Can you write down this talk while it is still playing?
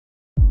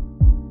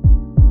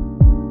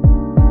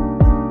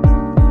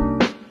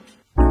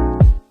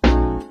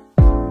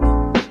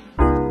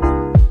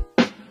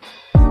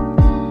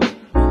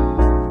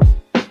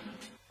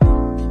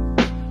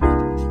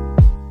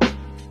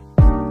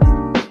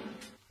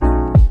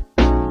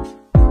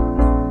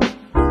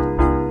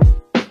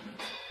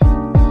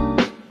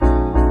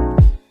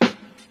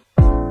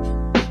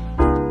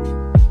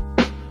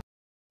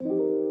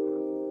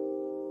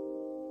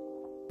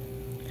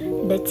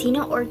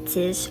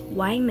Ortiz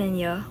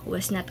Waimenya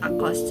was not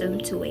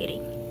accustomed to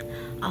waiting.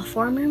 A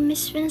former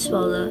Miss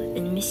Venezuela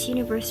and Miss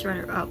Universe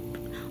runner-up.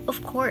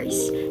 Of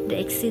course, the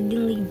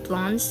exceedingly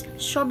blonde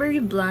Strawberry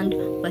Blonde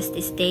was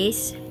these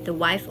days the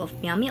wife of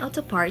Miami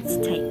Auto Parts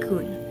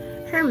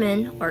tycoon,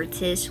 Herman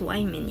Ortiz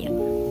Waimenya.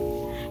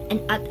 And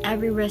at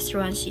every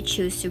restaurant she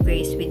chose to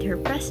grace with her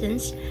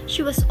presence,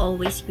 she was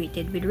always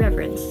greeted with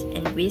reverence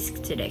and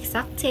whisked to the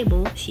exact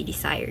table she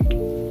desired.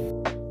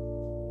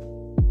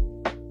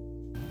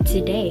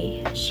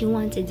 Today, she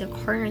wanted the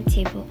corner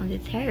table on the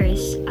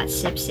terrace at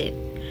Sip Sip,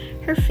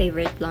 her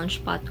favorite lunch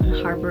spot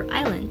on Harbor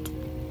Island.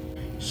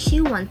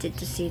 She wanted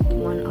to sit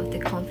one of the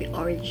comfy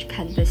orange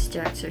canvas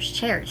director's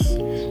chairs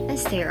and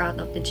stare out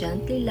of the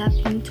gently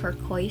lapping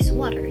turquoise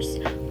waters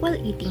while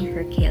eating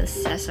her kale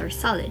Caesar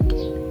salad.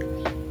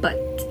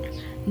 But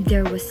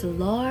there was a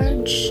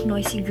large,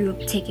 noisy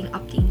group taking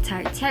up the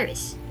entire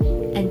terrace,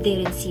 and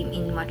they didn't seem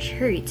in much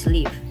hurry to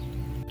leave.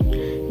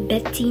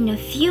 Bettina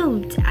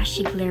fumed as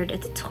she glared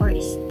at the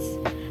tourists,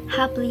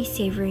 happily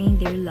savoring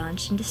their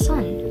lunch in the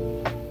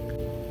sun.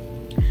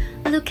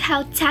 Look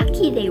how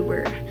tacky they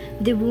were,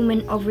 the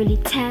women overly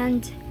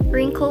tanned,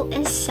 wrinkled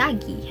and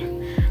saggy,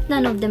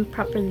 none of them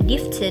properly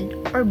lifted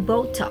or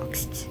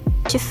botoxed.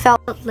 She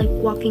felt like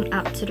walking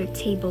up to their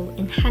table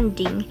and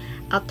handing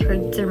out her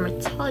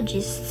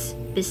dermatologist's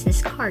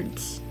business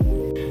cards.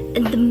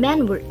 And the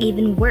men were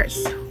even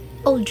worse,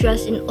 all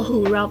dressed in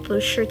old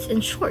ruffled shirts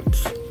and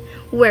shorts,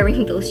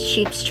 wearing those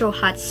cheap straw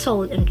hats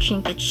sold in a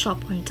trinket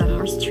shop on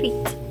Dunmore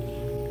Street.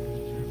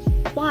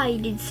 Why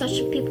did such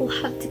people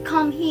have to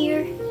come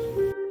here?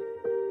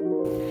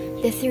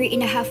 The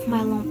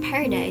 3.5-mile-long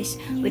paradise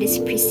with its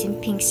pristine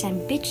pink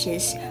sand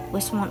beaches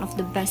was one of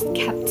the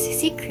best-kept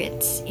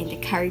secrets in the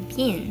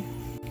Caribbean.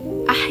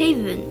 A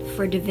haven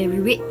for the very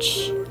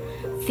rich,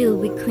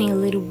 filled with quaint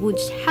little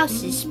woods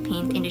houses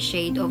painted in the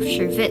shade of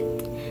sherbet,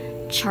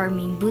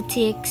 charming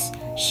boutiques,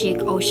 chic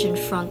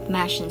oceanfront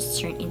mansions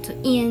turned into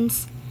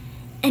inns,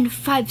 and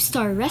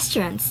 5-star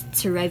restaurants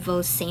to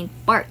rival St.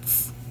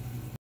 Bart's.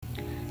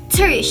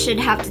 Tourists should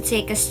have to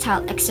take a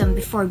style exam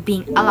before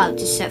being allowed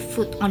to set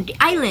foot on the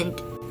island.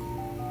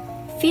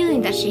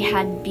 Feeling that she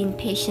had been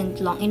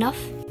patient long enough,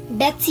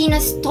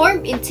 Bettina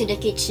stormed into the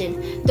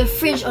kitchen, the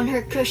fringe on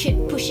her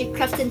crocheted pushy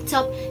craftsman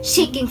top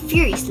shaking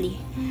furiously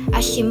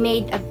as she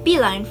made a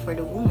beeline for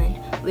the woman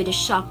with a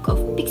shock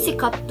of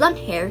pixie-cut blonde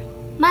hair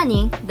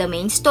manning the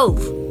main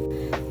stove.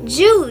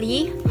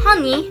 Julie,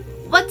 honey,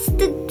 what's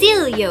the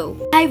dealio?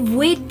 I've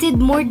waited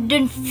more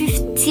than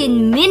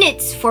 15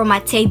 minutes for my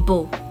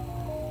table,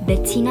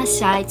 Bettina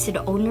sighed to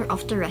the owner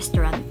of the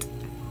restaurant.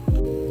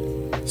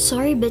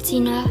 Sorry,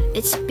 Bettina,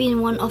 it's been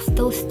one of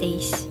those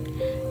days.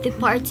 The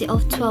party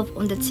of 12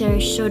 on the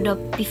terrace showed up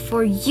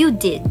before you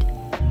did,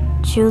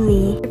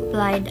 Julie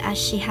replied as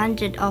she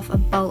handed off a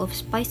bowl of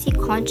spicy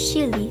corn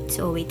chili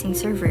to a waiting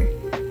server.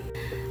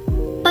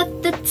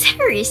 But the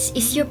terrace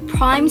is your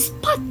prime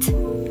spot.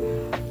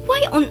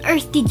 Why on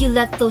earth did you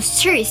let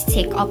those tourists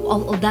take up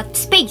all of that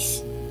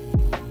space?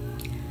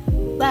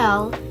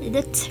 Well,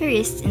 the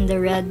tourist in the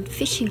red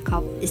fishing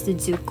cap is the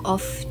Duke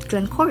of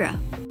Glencora.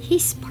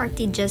 His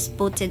party just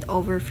boated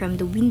over from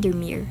the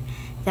Windermere.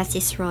 That's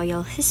his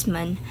royal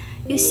hisman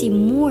you see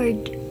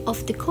moored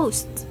off the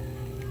coast.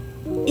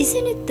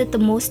 Isn't it that the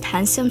most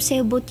handsome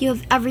sailboat you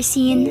have ever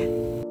seen?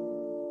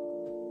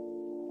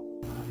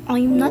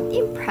 I'm not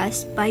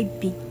impressed by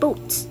big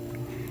boats,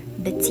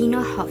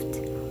 Bettina huffed,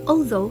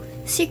 although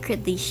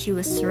secretly she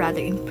was rather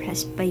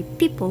impressed by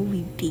people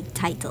with big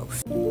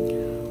titles.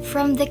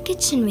 From the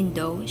kitchen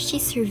window, she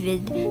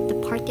surveyed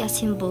the party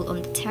assembled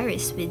on the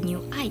terrace with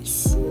new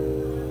eyes.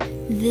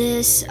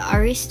 These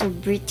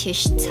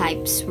aristo-British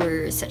types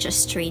were such a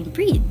strange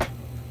breed.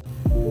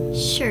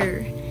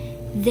 Sure,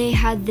 they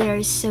had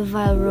their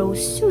Savile Row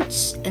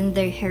suits and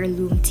their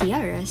heirloom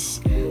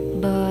tiaras,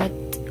 but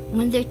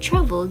when they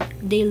traveled,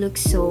 they looked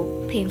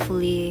so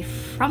painfully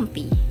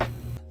frumpy.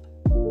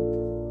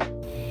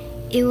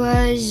 It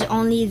was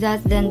only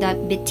then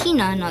that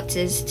Bettina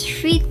noticed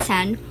 3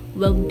 tan,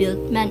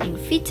 well-built men in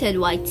fitted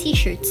white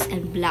t-shirts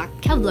and black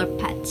Kevlar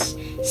pants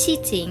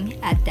sitting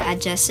at the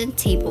adjacent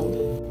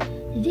table.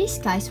 These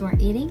guys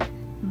weren't eating,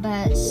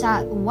 but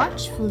sat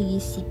watchfully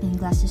sipping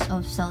glasses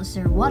of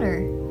seltzer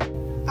water.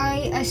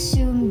 I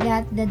assume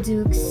that the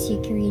Duke's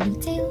security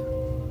detail?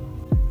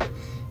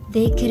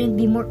 They couldn't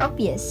be more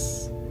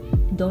obvious.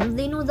 Don't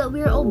they know that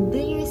we're all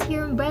billionaires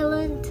here in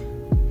Bryland?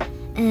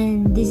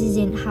 And this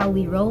isn't how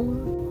we roll?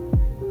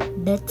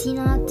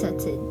 Bettina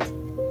tutted.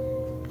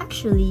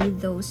 Actually,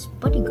 those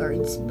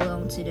bodyguards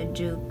belong to the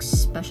Duke's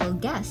special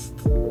guest.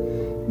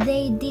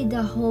 They did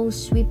a whole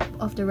sweep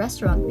of the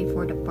restaurant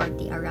before the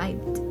party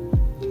arrived.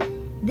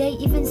 They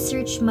even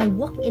searched my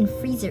walk-in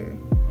freezer.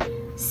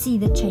 See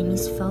the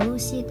Chinese fellow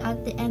sit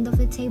at the end of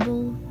the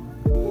table?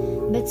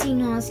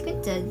 Bettina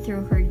squinted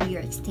through her New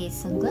York State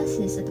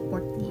sunglasses at the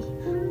portly,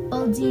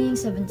 balding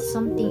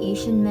 70-something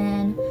Asian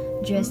man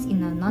dressed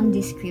in a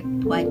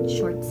nondescript white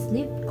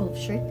short-sleeved golf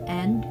shirt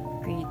and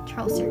gray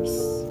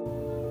trousers.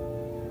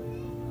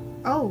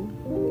 Oh,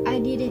 I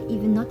didn't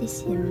even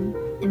notice him.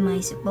 Am I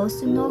supposed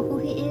to know who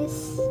he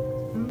is?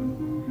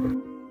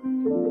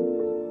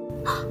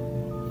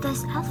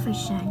 That's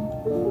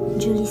Alfredson,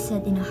 Julie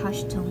said in a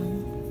hushed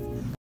tone.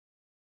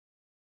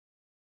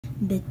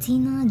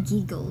 Bettina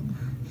giggled.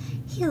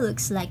 He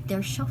looks like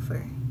their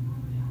chauffeur.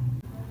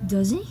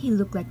 Doesn't he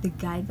look like the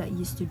guy that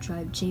used to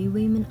drive Jay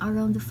Wayman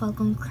around the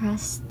Falcon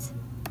Crest?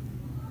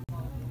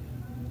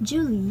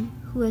 Julie,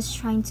 who was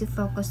trying to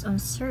focus on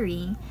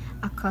serving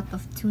a cut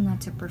of tuna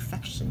to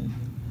perfection,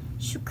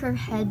 shook her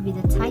head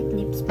with a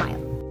tight-lipped smile.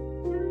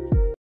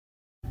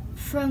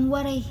 From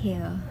what I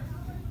hear,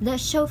 that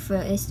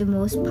chauffeur is the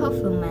most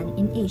powerful man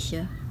in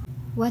Asia.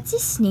 What's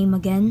his name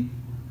again?